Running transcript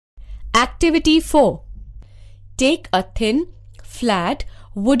Activity 4. Take a thin, flat,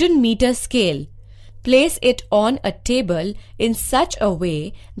 wooden meter scale. Place it on a table in such a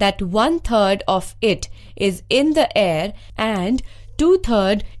way that 1/3 of it is in the air and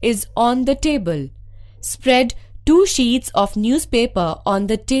 2/3 is on the table. Spread 2 sheets of newspaper on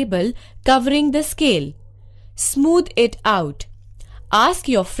the table covering the scale. Smooth it out.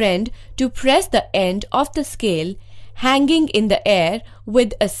 Ask your friend to press the end of the scale hanging in the air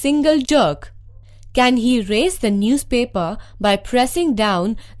with a single jerk. Can he raise the newspaper by pressing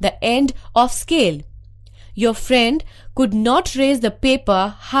down the end of scale? Your friend could not raise the paper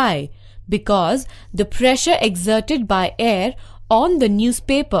high because the pressure exerted by air on the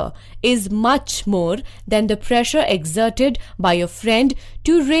newspaper is much more than the pressure exerted by your friend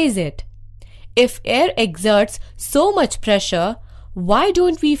to raise it. If air exerts so much pressure, why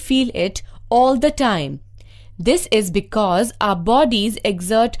don't we feel it all the time? This is because our bodies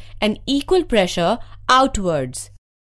exert an equal pressure outwards.